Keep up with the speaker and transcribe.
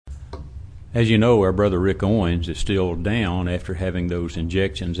As you know, our brother Rick Owens is still down after having those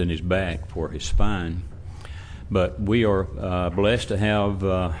injections in his back for his spine. But we are blessed to have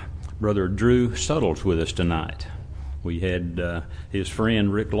Brother Drew Suttles with us tonight. We had his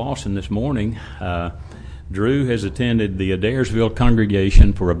friend Rick Lawson this morning. Drew has attended the Adairsville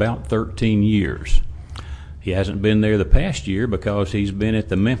congregation for about 13 years. He hasn't been there the past year because he's been at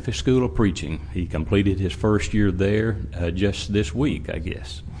the Memphis School of Preaching. He completed his first year there just this week, I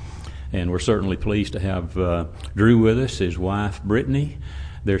guess. And we're certainly pleased to have Drew with us, his wife Brittany,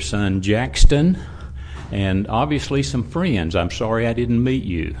 their son Jackson, and obviously some friends. I'm sorry I didn't meet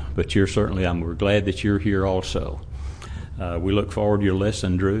you, but we're glad that you're here also. We look forward to your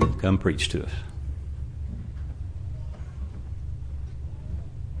lesson, Drew. Come preach to us.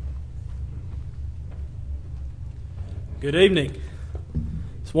 Good evening.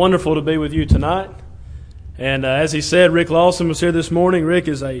 It's wonderful to be with you tonight. And as he said, Rick Lawson was here this morning. Rick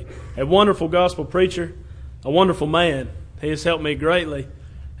is a wonderful gospel preacher, a wonderful man. He has helped me greatly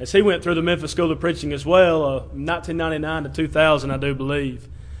as he went through the Memphis School of Preaching as well, 1999 to 2000, I do believe.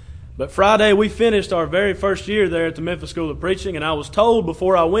 But Friday we finished our very first year there at the Memphis School of Preaching, and I was told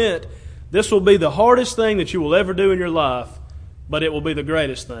before I went, this will be the hardest thing that you will ever do in your life, but it will be the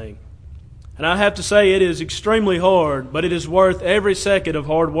greatest thing. And I have to say it is extremely hard, but it is worth every second of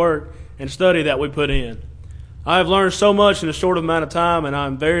hard work and study that we put in. I have learned so much in a short amount of time, and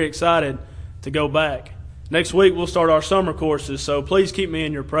I'm very excited to go back. Next week we'll start our summer courses, so please keep me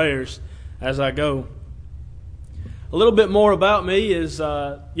in your prayers as I go. A little bit more about me is,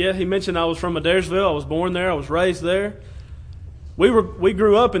 he mentioned I was from Adairsville. I was born there. I was raised there. We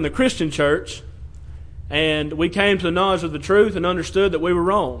grew up in the Christian church, and we came to the knowledge of the truth and understood that we were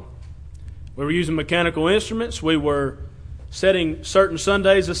wrong. We were using mechanical instruments. We were setting certain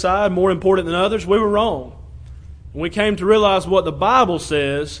Sundays aside, more important than others. We were wrong. And we came to realize what the Bible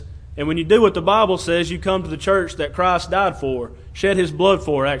says, and when you do what the Bible says, you come to the church that Christ died for, shed His blood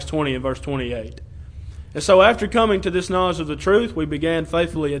for, Acts 20 and verse 28. And so after coming to this knowledge of the truth, we began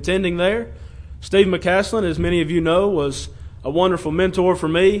faithfully attending there. Steve McCaslin, as many of you know, was a wonderful mentor for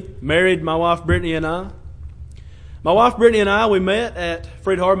me, married my wife Brittany and I. My wife Brittany and I, we met at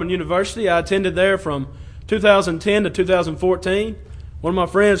Freed-Hardeman University. I attended there from 2010 to 2014. One of my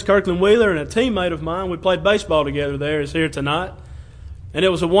friends, Kirkland Wheeler, and a teammate of mine, we played baseball together there, is here tonight. And it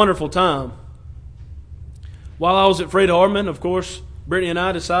was a wonderful time. While I was at Freed-Hardeman, of course, Brittany and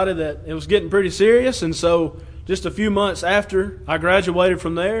I decided that it was getting pretty serious, and so just a few months after I graduated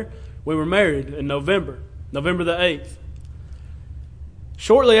from there, we were married in November the 8th.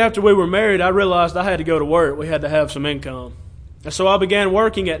 Shortly after we were married, I realized I had to go to work. We had to have some income. And so I began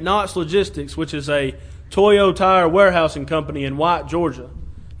working at Knott's Logistics, which is a Toyo tire warehousing company in White, Georgia,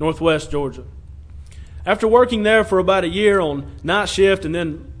 northwest Georgia. After working there for about a year on night shift and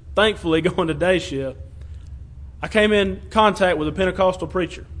then thankfully going to day shift, I came in contact with a Pentecostal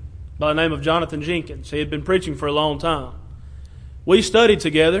preacher by the name of Jonathan Jenkins. He had been preaching for a long time. We studied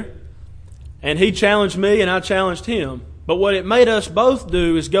together, and he challenged me and I challenged him. But what it made us both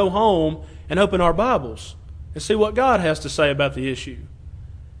do is go home and open our Bibles and see what God has to say about the issue.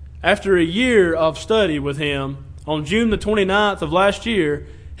 After a year of study with him, on June the 29th of last year,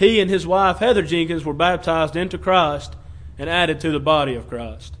 he and his wife Heather Jenkins were baptized into Christ and added to the body of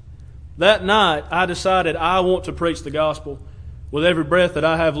Christ. That night, I decided I want to preach the gospel with every breath that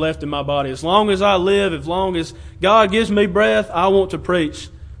I have left in my body. As long as I live, as long as God gives me breath, I want to preach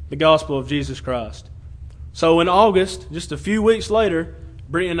the gospel of Jesus Christ. So in August, just a few weeks later,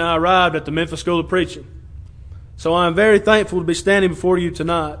 Brittany and I arrived at the Memphis School of Preaching. So I am very thankful to be standing before you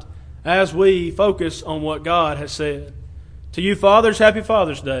tonight as we focus on what God has said. To you fathers, happy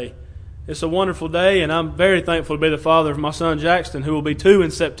Father's Day. It's a wonderful day, and I'm very thankful to be the father of my son Jackson, who will be 2 in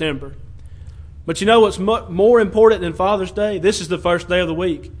September. But you know what's more important than Father's Day? This is the first day of the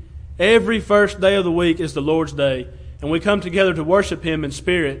week. Every first day of the week is the Lord's Day, and we come together to worship Him in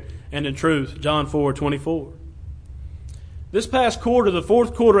spirit and in truth. John 4:24. This past quarter, the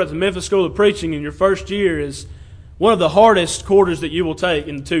fourth quarter at the Memphis School of Preaching in your first year, is one of the hardest quarters that you will take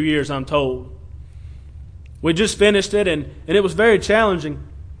in the 2 years, I'm told. We just finished it, and it was very challenging,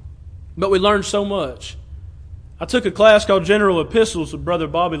 but we learned so much. I took a class called General Epistles with Brother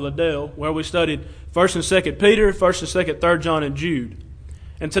Bobby Liddell, where we studied 1st and 2nd Peter, 1st and 2nd, 3rd John, and Jude.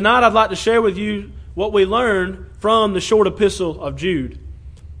 And tonight I'd like to share with you what we learned from the short epistle of Jude.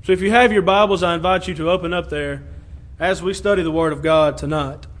 So if you have your Bibles, I invite you to open up there as we study the Word of God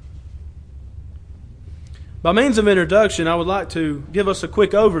tonight. By means of introduction, I would like to give us a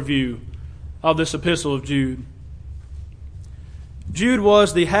quick overview of this epistle of Jude. Jude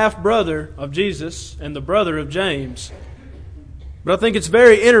was the half-brother of Jesus and the brother of James. But I think it's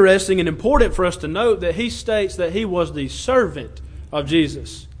very interesting and important for us to note that he states that he was the servant of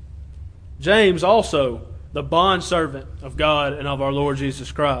Jesus. James also, the bondservant of God and of our Lord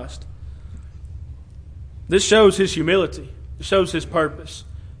Jesus Christ. This shows his humility. It shows his purpose.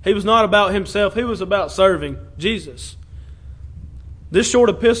 He was not about himself. He was about serving Jesus. This short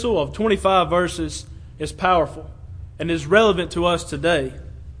epistle of 25 verses is powerful and is relevant to us today.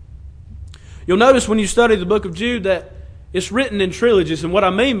 You'll notice when you study the book of Jude that it's written in trilogies, and what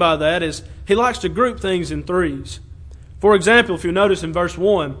I mean by that is he likes to group things in threes. For example, if you notice in verse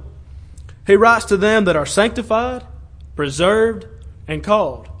 1, he writes to them that are sanctified, preserved, and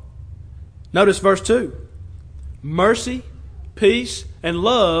called. Notice verse 2. Mercy, peace, and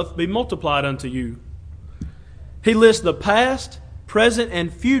love be multiplied unto you. He lists the past, present,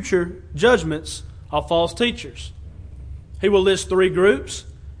 and future judgments of false teachers. He will list three groups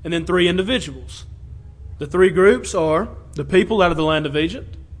and then three individuals. The three groups are the people out of the land of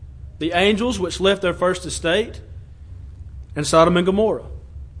Egypt, the angels which left their first estate, and Sodom and Gomorrah.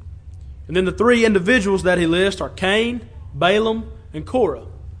 And then the three individuals that he lists are Cain, Balaam, and Korah.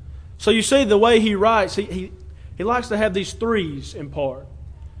 So you see the way he writes, he likes to have these threes in part.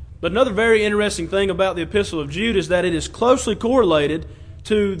 But another very interesting thing about the epistle of Jude is that it is closely correlated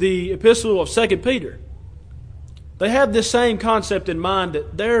to the epistle of 2 Peter. They have this same concept in mind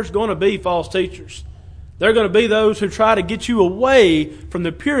that there's going to be false teachers. There are going to be those who try to get you away from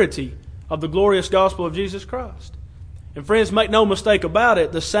the purity of the glorious gospel of Jesus Christ. And friends, make no mistake about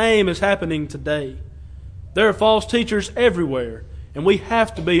it, the same is happening today. There are false teachers everywhere, and we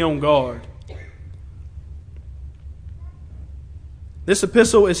have to be on guard. This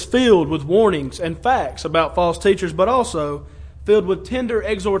epistle is filled with warnings and facts about false teachers, but also filled with tender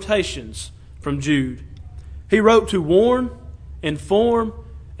exhortations from Jude. He wrote to warn, inform,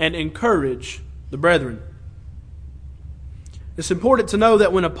 and encourage the brethren. It's important to know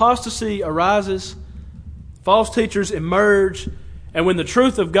that when apostasy arises, false teachers emerge, and when the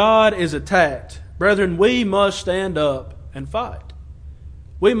truth of God is attacked, brethren, we must stand up and fight.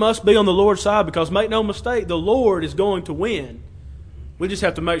 We must be on the Lord's side because, make no mistake, the Lord is going to win. We just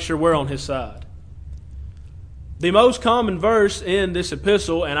have to make sure we're on His side. The most common verse in this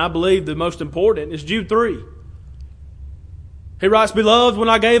epistle, and I believe the most important, is Jude 3. He writes, Beloved, when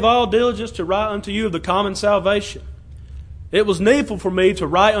I gave all diligence to write unto you of the common salvation, it was needful for me to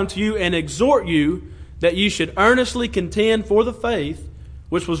write unto you and exhort you that ye should earnestly contend for the faith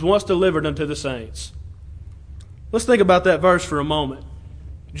which was once delivered unto the saints. Let's think about that verse for a moment.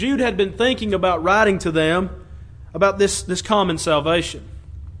 Jude had been thinking about writing to them about this common salvation.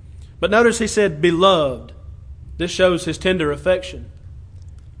 But notice he said, Beloved. This shows his tender affection.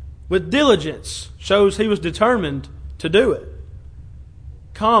 With diligence shows he was determined to do it.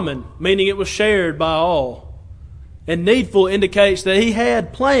 Common, meaning it was shared by all. And needful indicates that he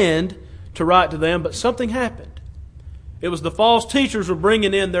had planned to write to them, but something happened. It was the false teachers were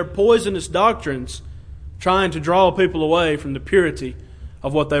bringing in their poisonous doctrines, trying to draw people away from the purity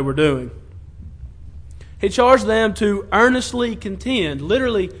of what they were doing. He charged them to earnestly contend,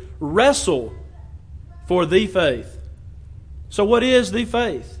 literally wrestle for the faith. So what is the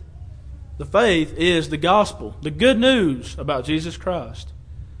faith? The faith is the gospel, the good news about Jesus Christ.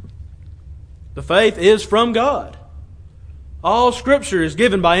 The faith is from God. All Scripture is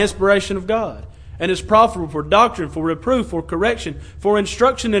given by inspiration of God and is profitable for doctrine, for reproof, for correction, for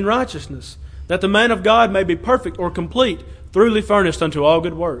instruction in righteousness, that the man of God may be perfect or complete, thoroughly furnished unto all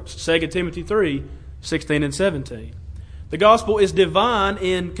good works. 2 Timothy 3, 16 and 17. The gospel is divine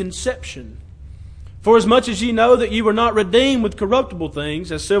in conception. For as much as ye know that ye were not redeemed with corruptible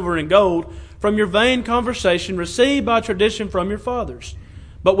things, as silver and gold, from your vain conversation received by tradition from your fathers,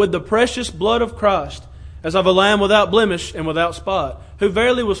 but with the precious blood of Christ, as of a lamb without blemish and without spot, who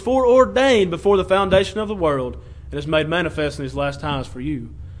verily was foreordained before the foundation of the world, and is made manifest in these last times for you.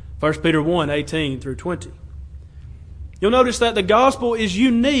 1 Peter 1, 18 through 20. You'll notice that the gospel is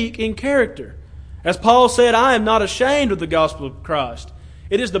unique in character. As Paul said, I am not ashamed of the gospel of Christ.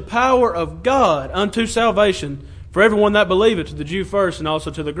 It is the power of God unto salvation for everyone that believeth, to the Jew first and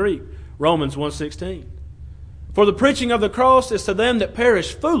also to the Greek. Romans 1:16. For the preaching of the cross is to them that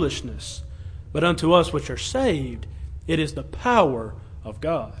perish foolishness, but unto us which are saved, it is the power of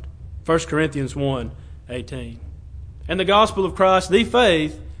God. 1 Corinthians 1:18. And the gospel of Christ, the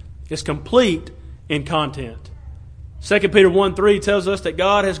faith, is complete in content. 2 Peter 1:3 tells us that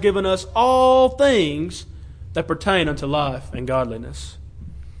God has given us all things that pertain unto life and godliness.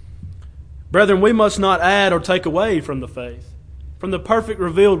 Brethren, we must not add or take away from the faith, from the perfect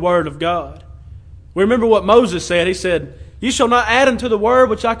revealed Word of God. We remember what Moses said. He said, Ye shall not add unto the word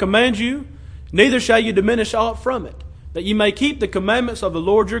which I command you, neither shall you diminish aught from it, that ye may keep the commandments of the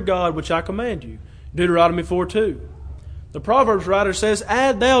Lord your God, which I command you. Deuteronomy 4:2. The Proverbs writer says,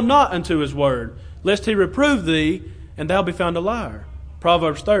 Add thou not unto his word, lest he reprove thee, and thou be found a liar.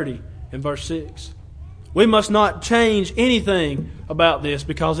 Proverbs 30 and verse 6. We must not change anything about this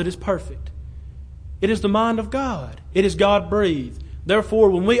because it is perfect. It is the mind of God. It is God-breathed. Therefore,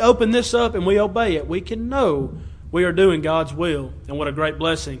 when we open this up and we obey it, we can know we are doing God's will, and what a great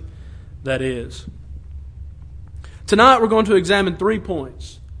blessing that is. Tonight we're going to examine 3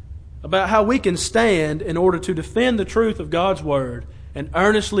 points about how we can stand in order to defend the truth of God's Word and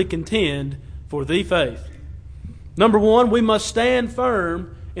earnestly contend for the faith. Number 1, we must stand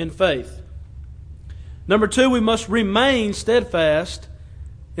firm in faith. Number 2, we must remain steadfast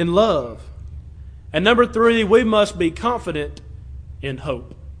in love. And number 3, we must be confident in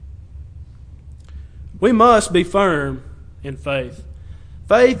hope. We must be firm in faith.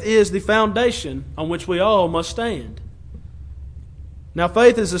 Faith is the foundation on which we all must stand. Now,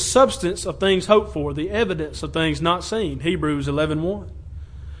 faith is the substance of things hoped for, the evidence of things not seen. Hebrews 11:1.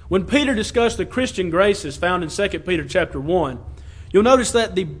 When Peter discussed the Christian graces found in 2 Peter chapter 1, you'll notice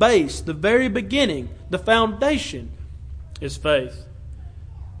that the base, the very beginning, the foundation is faith.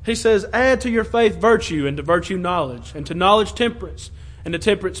 He says, Add to your faith virtue, and to virtue knowledge, and to knowledge temperance, and to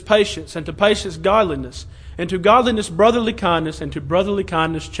temperance patience, and to patience godliness, and to godliness brotherly kindness, and to brotherly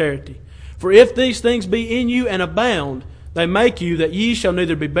kindness charity. For if these things be in you and abound, they make you that ye shall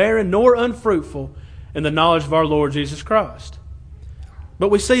neither be barren nor unfruitful in the knowledge of our Lord Jesus Christ. But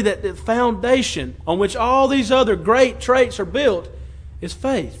we see that the foundation on which all these other great traits are built is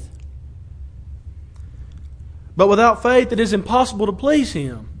faith. But without faith it is impossible to please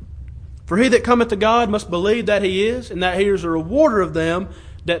Him. For he that cometh to God must believe that He is, and that He is a rewarder of them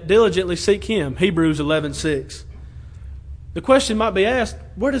that diligently seek Him. Hebrews 11:6. The question might be asked,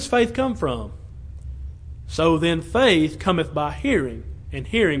 where does faith come from? So then faith cometh by hearing, and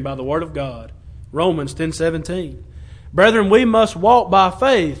hearing by the Word of God. Romans 10:17. Brethren, we must walk by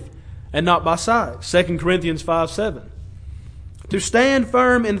faith and not by sight. 2 Corinthians 5:7. To stand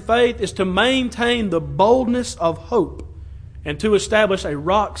firm in faith is to maintain the boldness of hope and to establish a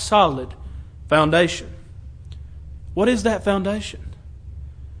rock-solid foundation. What is that foundation?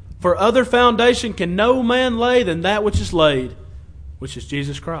 For other foundation can no man lay than that which is laid, which is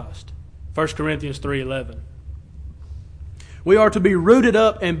Jesus Christ. 1 Corinthians 3:11. We are to be rooted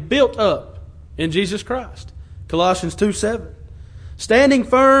up and built up in Jesus Christ. Colossians 2:7. Standing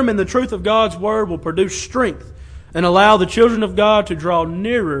firm in the truth of God's Word will produce strength and allow the children of God to draw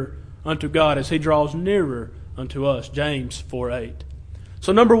nearer unto God as He draws nearer unto us. James 4:8.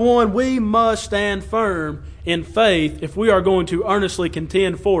 So number 1, we must stand firm in faith if we are going to earnestly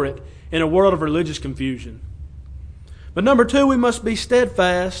contend for it in a world of religious confusion. But number 2, we must be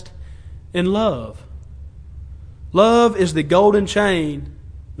steadfast in love. Love is the golden chain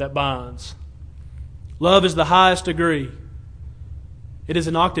that binds. Love is the highest degree. It is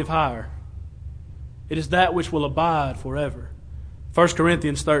an octave higher. It is that which will abide forever. 1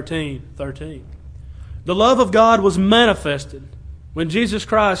 Corinthians 13:13. The love of God was manifested when Jesus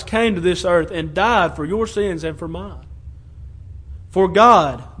Christ came to this earth and died for your sins and for mine. For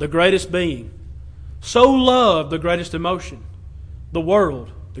God, the greatest being, so loved the greatest emotion, the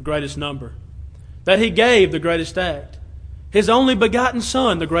world, the greatest number, that He gave the greatest act, His only begotten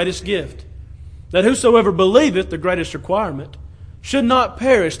Son, the greatest gift, that whosoever believeth, the greatest requirement, should not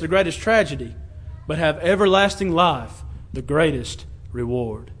perish, the greatest tragedy, but have everlasting life, the greatest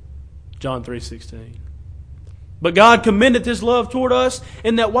reward. John 3:16. But God commendeth His love toward us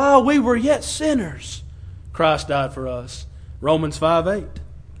in that while we were yet sinners, Christ died for us. Romans 5:8.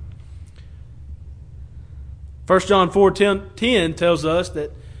 1 John 4:10 tells us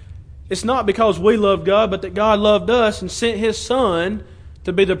that it's not because we love God, but that God loved us and sent His Son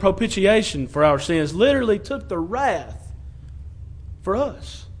to be the propitiation for our sins. Literally took the wrath for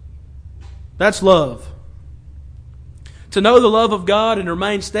us. That's love. To know the love of God and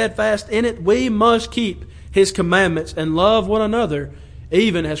remain steadfast in it, we must keep His commandments and love one another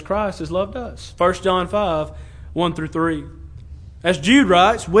even as Christ has loved us. 1 John 5:1-3. As Jude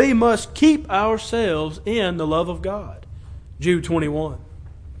writes, we must keep ourselves in the love of God. Jude 21.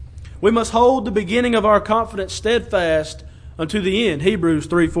 We must hold the beginning of our confidence steadfast unto the end. Hebrews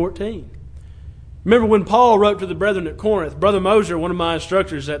 3:14. Remember when Paul wrote to the brethren at Corinth, Brother Moser, one of my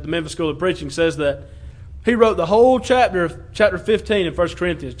instructors at the Memphis School of Preaching, says that he wrote the whole chapter 15 in 1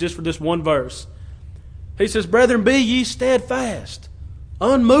 Corinthians just for this one verse. He says, Brethren, be ye steadfast,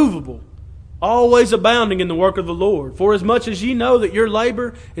 unmovable, always abounding in the work of the Lord, for as much as ye know that your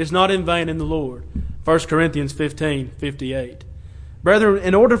labor is not in vain in the Lord. 1 Corinthians 15:58. Brethren,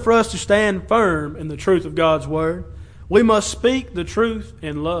 in order for us to stand firm in the truth of God's Word, We must speak the truth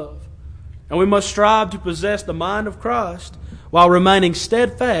in love. And we must strive to possess the mind of Christ while remaining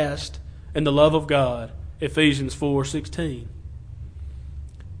steadfast in the love of God. Ephesians 4:16.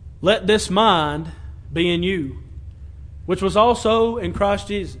 Let this mind be in you, which was also in Christ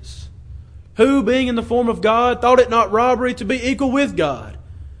Jesus, who, being in the form of God, thought it not robbery to be equal with God,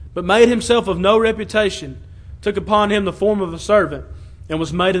 but made himself of no reputation, took upon him the form of a servant, and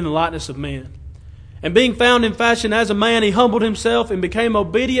was made in the likeness of men. And being found in fashion as a man, he humbled himself and became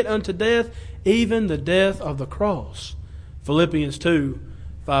obedient unto death, even the death of the cross. Philippians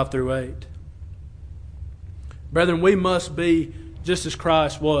 2:5-8. Brethren, we must be just as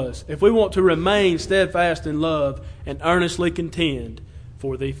Christ was, if we want to remain steadfast in love and earnestly contend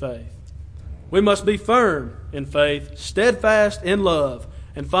for the faith. We must be firm in faith, steadfast in love,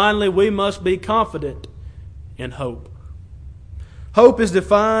 and finally we must be confident in hope. Hope is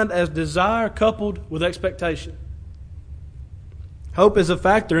defined as desire coupled with expectation. Hope is a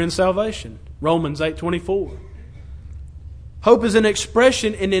factor in salvation. Romans 8:24. Hope is an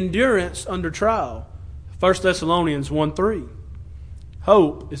expression in endurance under trial. 1 Thessalonians 1:3.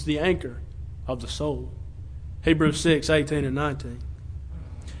 Hope is the anchor of the soul. Hebrews 6:18-19.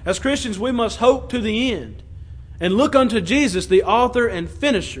 As Christians, we must hope to the end and look unto Jesus, the author and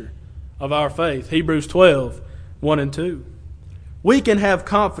finisher of our faith. Hebrews 12:1-2. We can have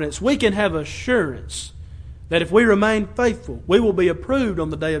confidence, we can have assurance that if we remain faithful, we will be approved on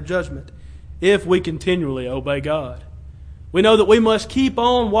the day of judgment if we continually obey God. We know that we must keep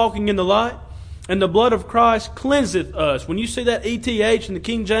on walking in the light, and the blood of Christ cleanseth us. When you see that ETH in the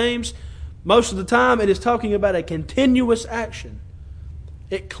King James, most of the time it is talking about a continuous action.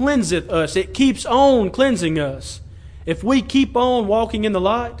 It cleanseth us. It keeps on cleansing us. If we keep on walking in the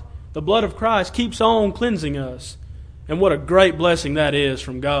light, the blood of Christ keeps on cleansing us. And what a great blessing that is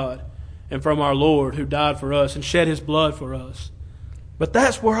from God and from our Lord who died for us and shed His blood for us. But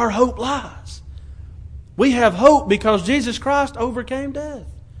that's where our hope lies. We have hope because Jesus Christ overcame death.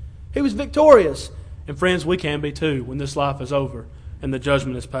 He was victorious. And friends, we can be too when this life is over and the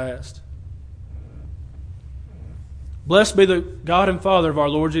judgment is past. Blessed be the God and Father of our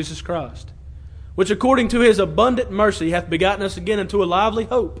Lord Jesus Christ, which according to His abundant mercy hath begotten us again into a lively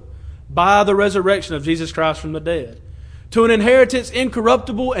hope by the resurrection of Jesus Christ from the dead, to an inheritance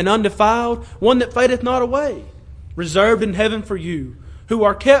incorruptible and undefiled, one that fadeth not away, reserved in heaven for you, who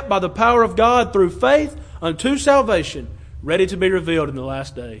are kept by the power of God through faith unto salvation, ready to be revealed in the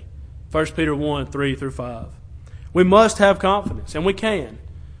last day. 1 Peter 1:3-5. We must have confidence, and we can,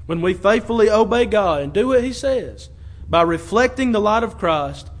 when we faithfully obey God and do what He says, by reflecting the light of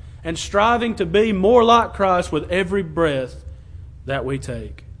Christ and striving to be more like Christ with every breath that we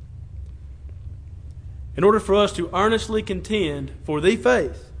take. In order for us to earnestly contend for the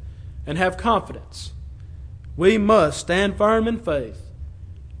faith and have confidence, we must stand firm in faith,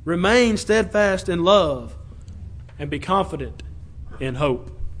 remain steadfast in love, and be confident in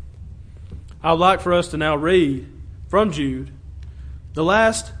hope. I would like for us to now read from Jude the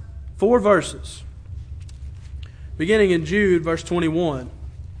last 4 verses, beginning in Jude, verse 21.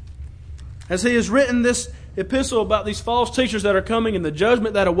 As he has written this epistle about these false teachers that are coming and the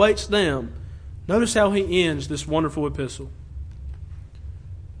judgment that awaits them, notice how he ends this wonderful epistle.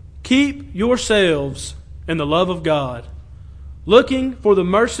 Keep yourselves in the love of God, looking for the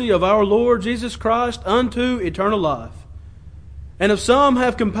mercy of our Lord Jesus Christ unto eternal life. And of some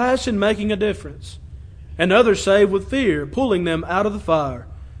have compassion, making a difference, and others save with fear, pulling them out of the fire,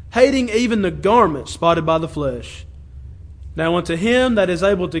 hating even the garment spotted by the flesh. Now unto Him that is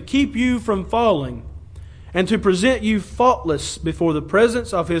able to keep you from falling, and to present you faultless before the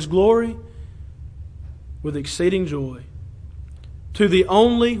presence of His glory with exceeding joy. To the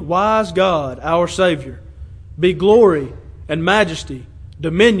only wise God, our Savior, be glory and majesty,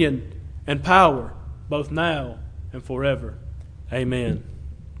 dominion and power, both now and forever. Amen.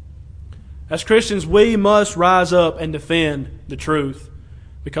 As Christians, we must rise up and defend the truth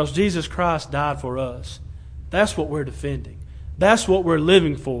because Jesus Christ died for us. That's what we're defending. That's what we're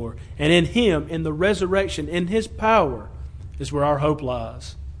living for. And in Him, in the resurrection, in His power, is where our hope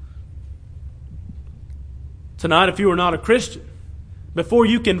lies. Tonight, if you are not a Christian, before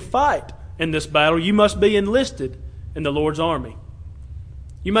you can fight in this battle, you must be enlisted in the Lord's army.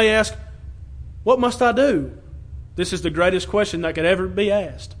 You may ask, what must I do? This is the greatest question that could ever be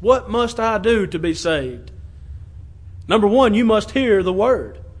asked. What must I do to be saved? Number 1, you must hear the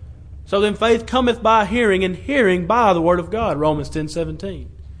Word. So then faith cometh by hearing, and hearing by the Word of God. Romans 10:17.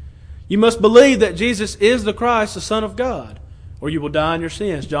 You must believe that Jesus is the Christ, the Son of God, or you will die in your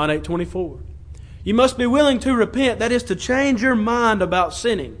sins. John 8:24. You must be willing to repent, that is to change your mind about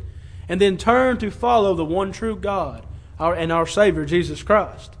sinning, and then turn to follow the one true God, and our Savior, Jesus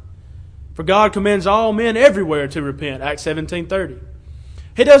Christ. For God commends all men everywhere to repent, Acts 17:30.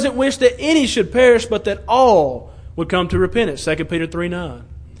 He doesn't wish that any should perish, but that all would come to repentance, 2 Peter 3:9.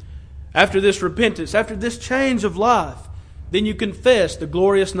 After this repentance, after this change of life, then you confess the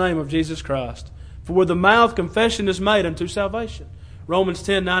glorious name of Jesus Christ. For with the mouth confession is made unto salvation, Romans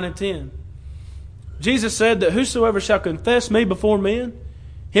 10:9 and 10. Jesus said that whosoever shall confess me before men,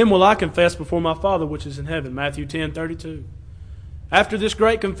 him will I confess before my Father which is in heaven, Matthew 10:32. After this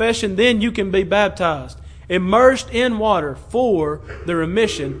great confession, then you can be baptized, immersed in water for the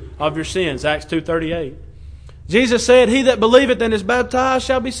remission of your sins, Acts 2:38. Jesus said, he that believeth and is baptized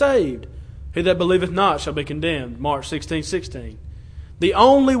shall be saved. He that believeth not shall be condemned, Mark 16:16. The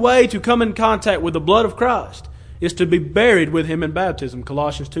only way to come in contact with the blood of Christ is to be buried with Him in baptism,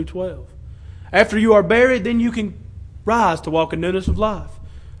 Colossians 2:12. After you are buried, then you can rise to walk in newness of life,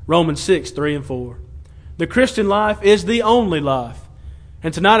 Romans 6:3 and 4. The Christian life is the only life.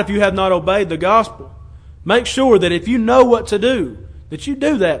 And tonight, if you have not obeyed the gospel, make sure that if you know what to do, that you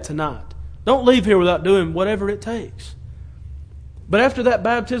do that tonight. Don't leave here without doing whatever it takes. But after that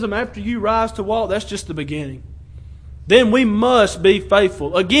baptism, after you rise to walk, that's just the beginning. Then we must be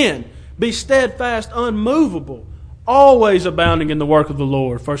faithful. Again, be steadfast, unmovable, always abounding in the work of the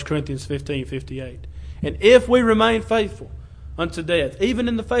Lord, 1 Corinthians 15:58. And if we remain faithful unto death, even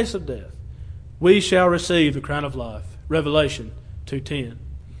in the face of death, we shall receive the crown of life, Revelation 2:10.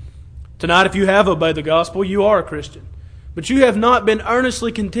 Tonight, if you have obeyed the gospel, you are a Christian. But you have not been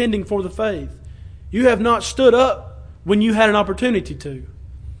earnestly contending for the faith. You have not stood up when you had an opportunity to.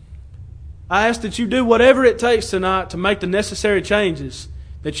 I ask that you do whatever it takes tonight to make the necessary changes,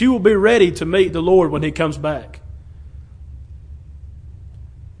 that you will be ready to meet the Lord when He comes back.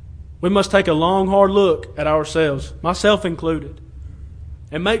 We must take a long, hard look at ourselves, myself included,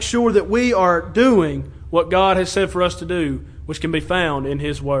 and make sure that we are doing what God has said for us to do, which can be found in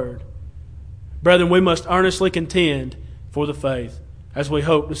His Word. Brethren, we must earnestly contend for the faith as we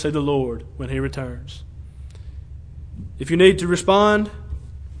hope to see the Lord when He returns. If you need to respond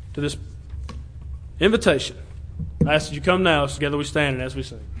to this invitation, I ask that you come now as together we stand and as we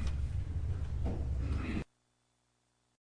sing.